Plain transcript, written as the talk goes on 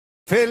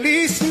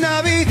Feliz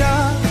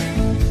Navidad,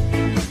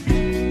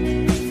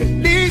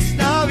 feliz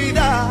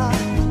Navidad,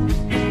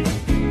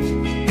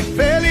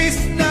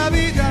 feliz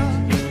Navidad,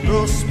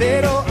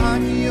 próspero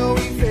año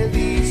y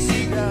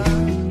felicidad.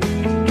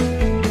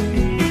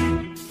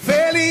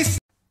 Feliz.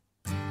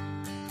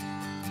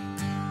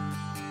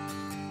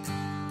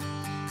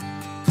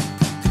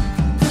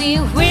 We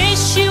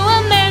wish you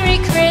a Merry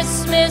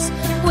Christmas.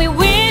 We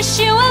wish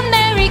you a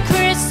Merry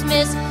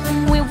Christmas.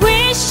 We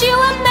wish you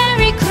a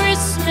Merry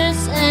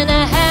Christmas and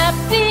a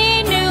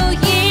Happy New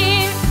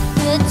Year.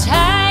 The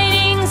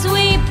tidings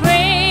we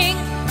bring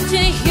to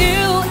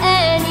you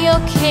and your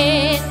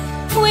kid.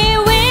 We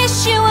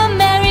wish you a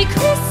Merry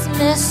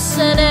Christmas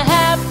and a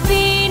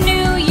Happy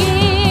New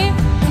Year.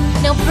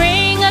 Now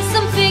bring us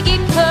some figgy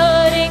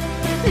pudding.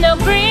 Now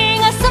bring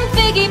us some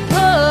figgy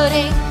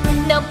pudding.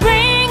 Now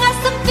bring us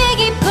some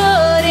figgy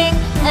pudding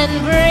and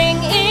bring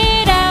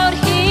it out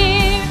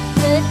here.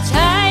 The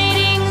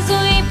tidings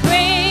we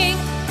bring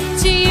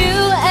to you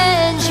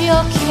and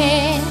your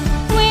kin.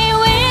 We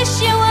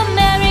wish you a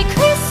Merry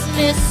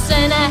Christmas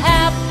and a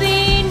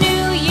Happy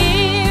New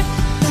Year.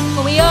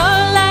 For we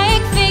all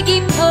like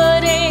figgy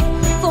pudding.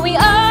 For we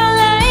all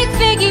like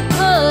figgy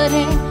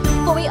pudding.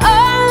 For we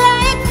all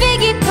like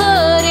figgy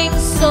pudding.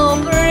 So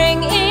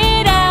bring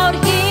it out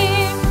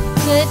here.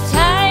 The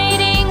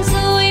tidings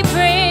we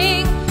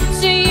bring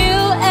to you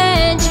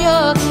and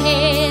your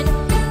kid.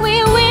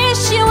 We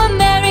wish you a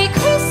Merry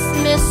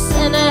Christmas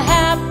and a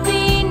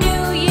Happy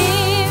New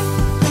Year.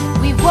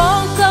 We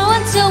won't go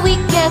until we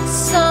get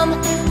some.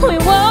 We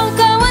won't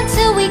go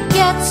until we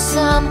get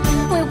some.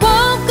 We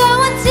won't go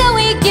until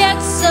we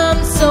get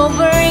some. So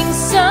bring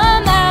some